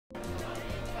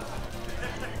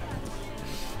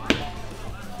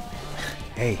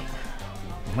Hey,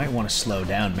 you might want to slow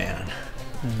down, man.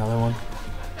 Another one?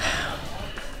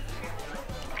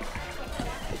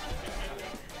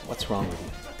 What's wrong with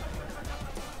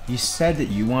you? You said that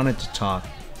you wanted to talk,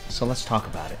 so let's talk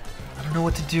about it. I don't know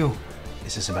what to do.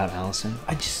 Is this about Allison?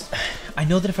 I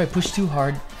know that if I push too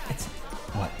hard, it's...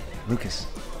 What? Lucas,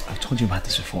 I've told you about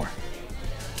this before.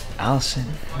 Allison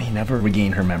may never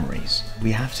regain her memories.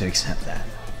 We have to accept that.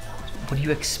 What do you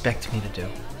expect me to do?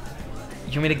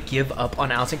 You want me to give up on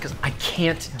Allison? Because I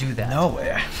can't do that. No,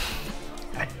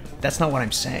 that's not what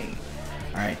I'm saying.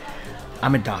 All right,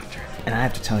 I'm a doctor, and I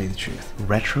have to tell you the truth.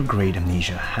 Retrograde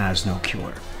amnesia has no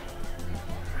cure.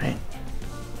 Right?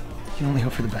 You can only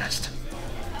hope for the best.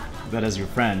 But as your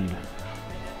friend,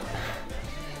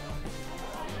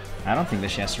 I don't think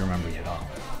that she has to remember you at all.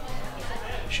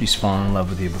 She's fallen in love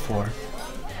with you before.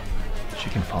 She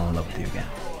can fall in love with you again.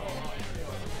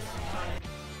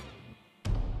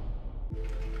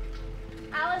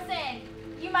 Allison,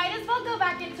 you might as well go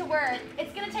back into work.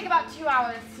 It's gonna take about 2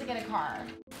 hours to get a car.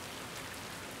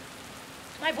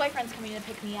 My boyfriend's coming to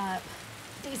pick me up.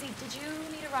 Daisy, did you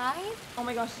need a ride? Oh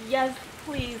my gosh, yes,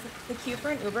 please. The queue for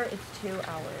an Uber is 2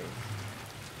 hours.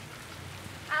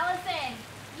 Allison,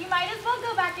 you might as well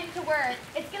go back into work.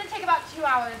 It's gonna take about 2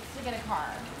 hours to get a car.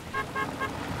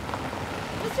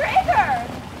 Mr. Ager!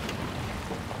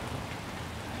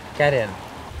 Get in.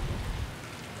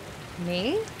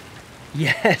 Me?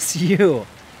 Yes, you.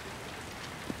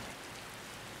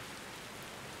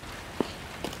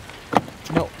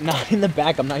 No, not in the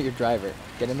back. I'm not your driver.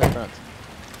 Get in the front.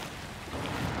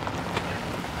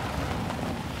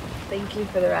 Thank you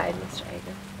for the ride, Mr.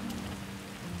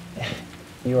 Ager.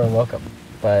 You are welcome,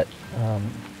 but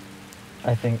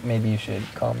I think maybe you should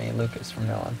call me Lucas from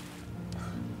now on.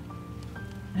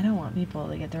 I don't want people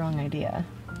to get the wrong idea.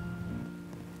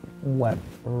 What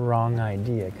wrong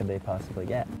idea could they possibly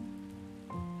get?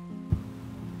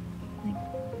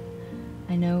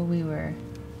 I know we were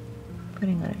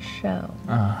putting on a show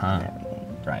and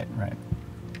everything, Right.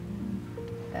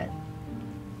 but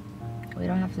we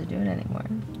don't have to do it anymore.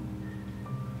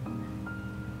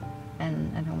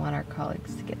 And I don't want our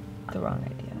colleagues to get the wrong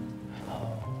idea.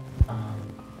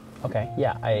 Okay,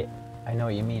 yeah, I know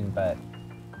what you mean, but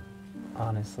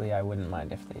honestly, I wouldn't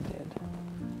mind if they did.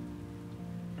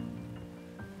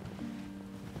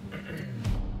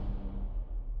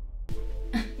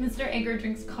 Mr. Ager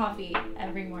drinks coffee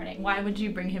every morning. Why would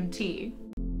you bring him tea?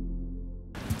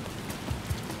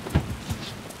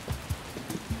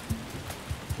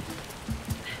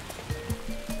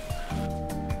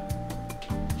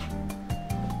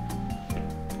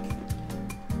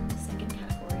 Second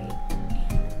category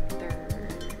and third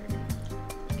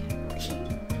category.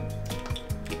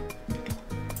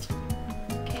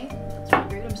 Okay, that's really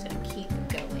great. I'm just gonna keep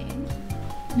going.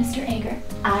 Mr. Ager,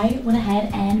 I went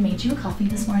ahead and made you a coffee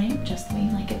this morning, just the way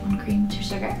you like it, 1 cream, 2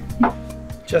 sugar.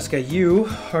 Jessica, you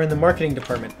are in the marketing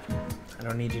department. I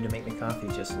don't need you to make me coffee,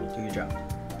 just do your job.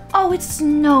 Oh, it's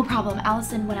no problem.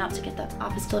 Allison went out to get the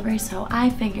office delivery, so I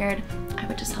figured I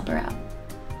would just help her out.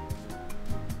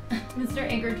 Mr.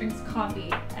 Ager drinks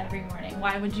coffee every morning.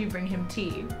 Why would you bring him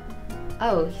tea?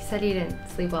 Oh, he said he didn't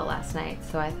sleep well last night,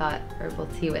 so I thought herbal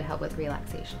tea would help with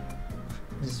relaxation.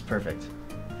 This is perfect.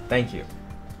 Thank you.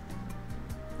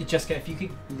 Jessica, if you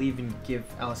could leave and give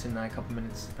Allison and I a couple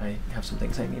minutes, I have some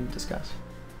things I need to discuss.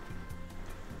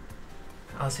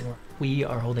 Allison, we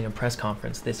are holding a press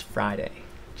conference this Friday.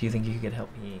 Do you think you could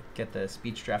help me get the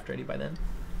speech draft ready by then?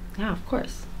 Yeah, of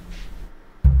course.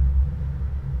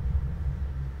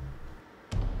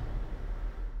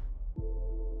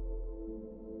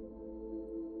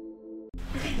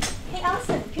 Hey,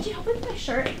 Allison, could you help me with my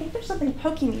shirt? I think there's something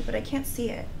poking me, but I can't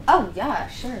see it. Oh, yeah,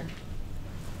 sure.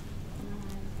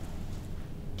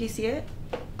 Do you see it?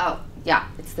 Oh, yeah,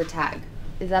 it's the tag.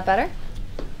 Is that better?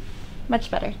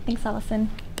 Much better. Thanks, Allison.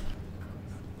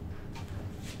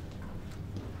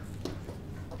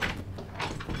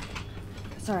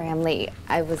 Sorry, I'm late.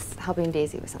 I was helping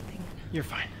Daisy with something. You're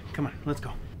fine. Come on, let's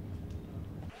go.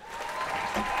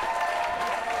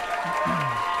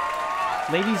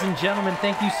 Ladies and gentlemen,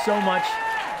 thank you so much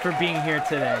for being here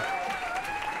today.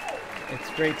 It's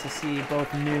great to see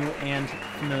both new and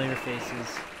familiar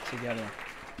faces together.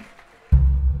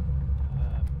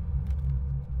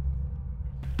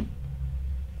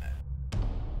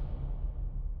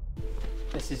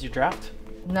 This is your draft?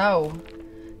 No,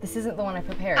 this isn't the one I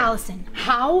prepared. Allison,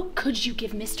 how could you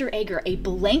give Mr. Ager a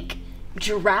blank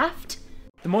draft?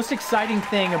 The most exciting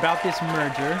thing about this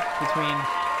merger between the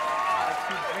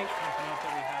two great companies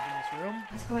that we have in this room.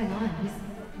 What's going on? He's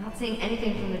not saying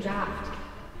anything from the draft.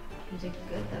 You did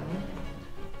good, though.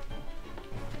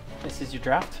 This is your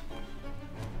draft?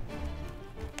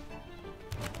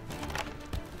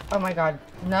 Oh my god,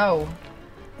 no.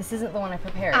 This isn't the one I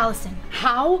prepared. Allison,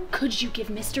 how could you give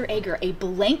Mr. Ager a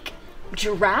blank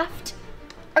draft?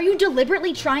 Are you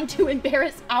deliberately trying to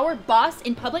embarrass our boss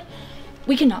in public?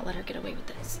 We cannot let her get away with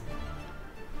this.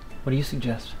 What do you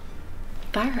suggest?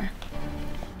 Fire her.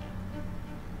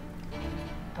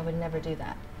 I would never do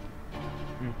that.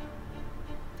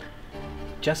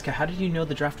 Jessica, how did you know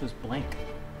the draft was blank?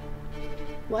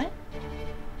 What?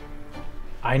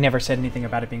 I never said anything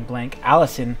about it being blank.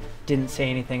 Allison didn't say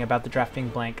anything about the draft being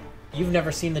blank. You've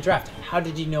never seen the draft. How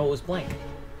did you know it was blank?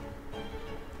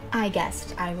 I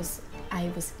guessed. I was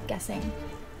guessing.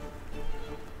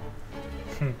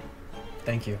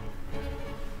 Thank you.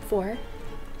 4.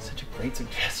 Such a great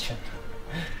suggestion.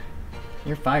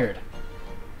 You're fired.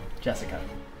 Jessica,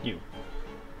 you.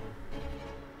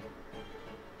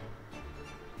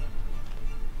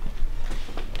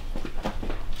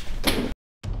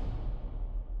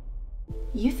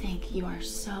 You think you are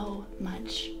so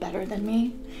much better than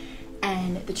me?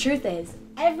 And the truth is,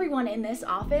 everyone in this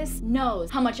office knows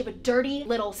how much of a dirty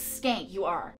little skank you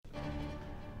are.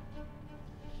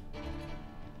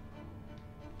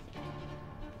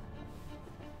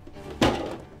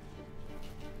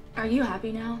 Are you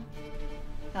happy now?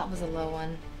 That was a low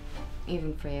one,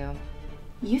 even for you.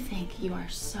 You think you are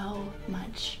so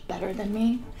much better than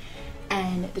me?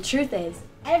 And the truth is,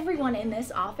 everyone in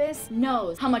this office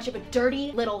knows how much of a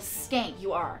dirty little skank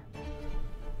you are.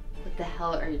 What the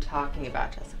hell are you talking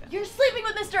about, Jessica? You're sleeping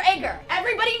with Mr. Ager.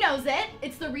 Everybody knows it.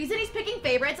 It's the reason he's picking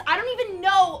favorites. I don't even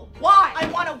know why I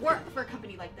want to work for a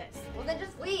company like this. Well, then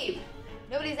just leave.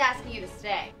 Nobody's asking you to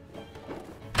stay.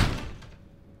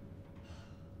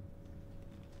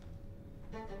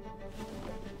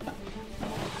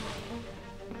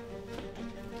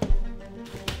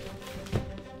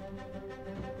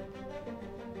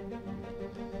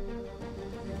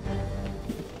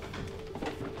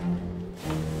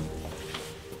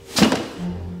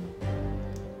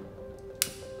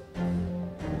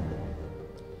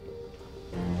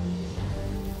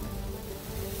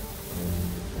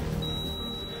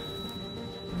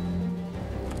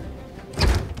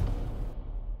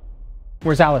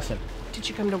 Where's Allison? Did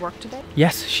you come to work today?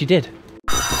 Yes, she did.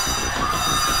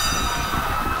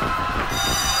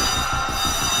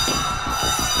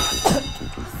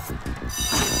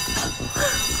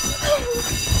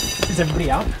 Is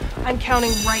everybody out? I'm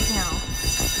counting right now.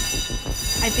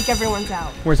 I think everyone's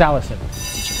out. Where's Allison?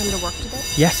 Did you come to work today?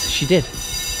 Yes, she did.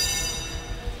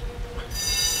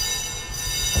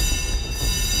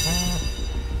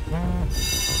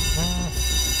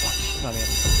 She's not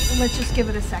in. Let's just give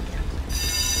it a second.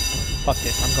 Fuck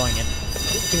this, I'm going in.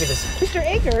 Give me this. Mr.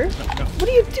 Ager, No. what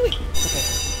are you doing? Okay.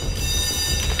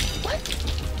 What?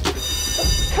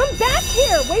 Come back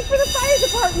here! Wait for the fire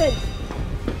department!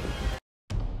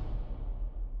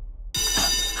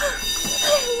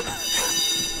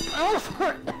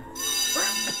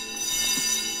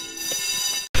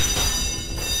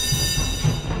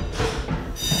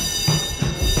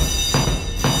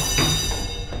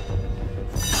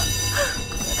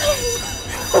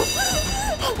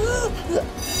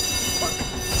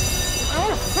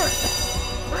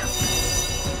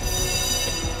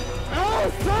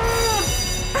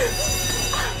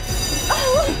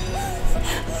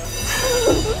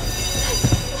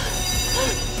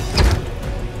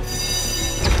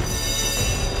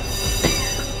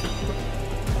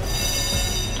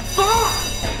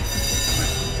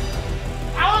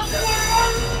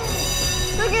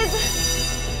 Lucas!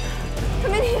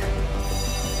 Come in here.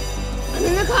 I'm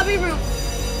in the copy room.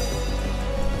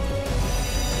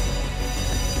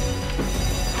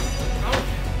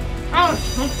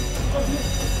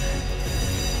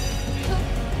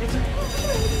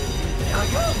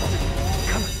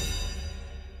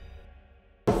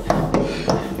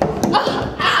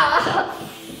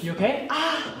 You okay? I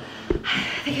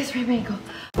think I sprained my ankle.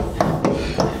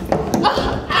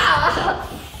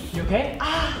 You okay?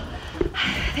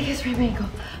 I think I sprained my ankle.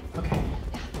 Okay.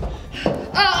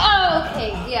 Oh, okay,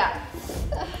 yeah.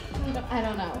 I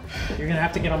don't know. You're gonna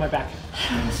have to get on my back.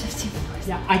 It's 15 floors.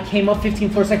 Yeah, I came up 15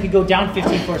 floors so I could go down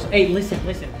 15 floors. Hey, listen.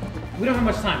 We don't have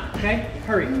much time, okay?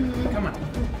 Hurry. Come on.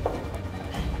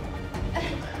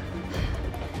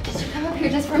 Did you come up here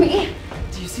just for me?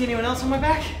 Do you see anyone else on my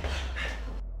back?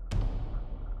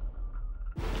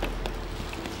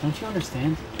 Don't you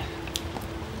understand?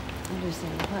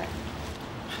 Understand what?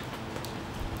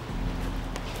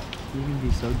 You can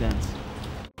be so dense.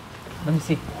 Let me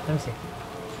see.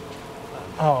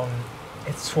 Oh,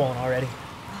 it's swollen already.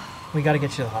 We gotta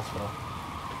get you to the hospital.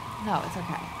 No, it's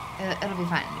okay. It'll be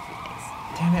fine in a few days.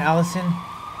 Damn it, Allison.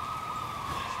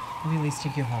 Let me at least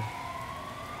take you home.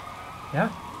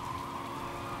 Yeah?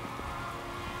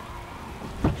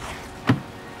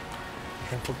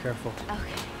 Careful, careful.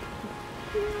 Okay.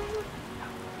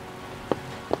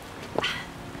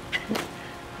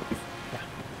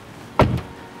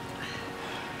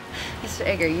 Mr.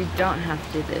 Ager, you don't have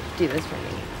to do this for me.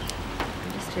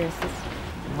 I'm just your assistant.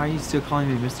 Why are you still calling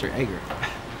me Mr. Ager?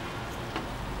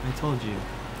 I told you.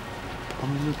 Call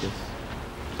me Lucas.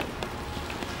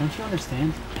 Don't you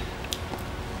understand?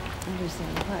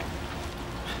 Understand what?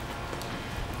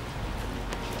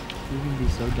 You can be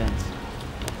so dense.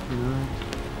 You know that?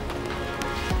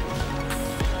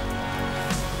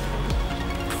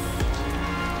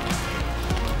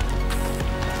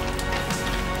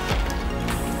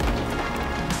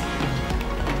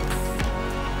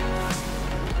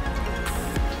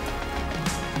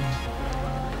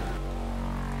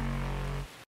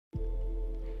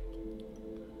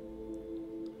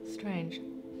 Strange.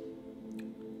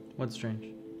 What's strange?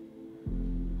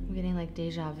 I'm getting like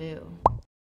deja vu.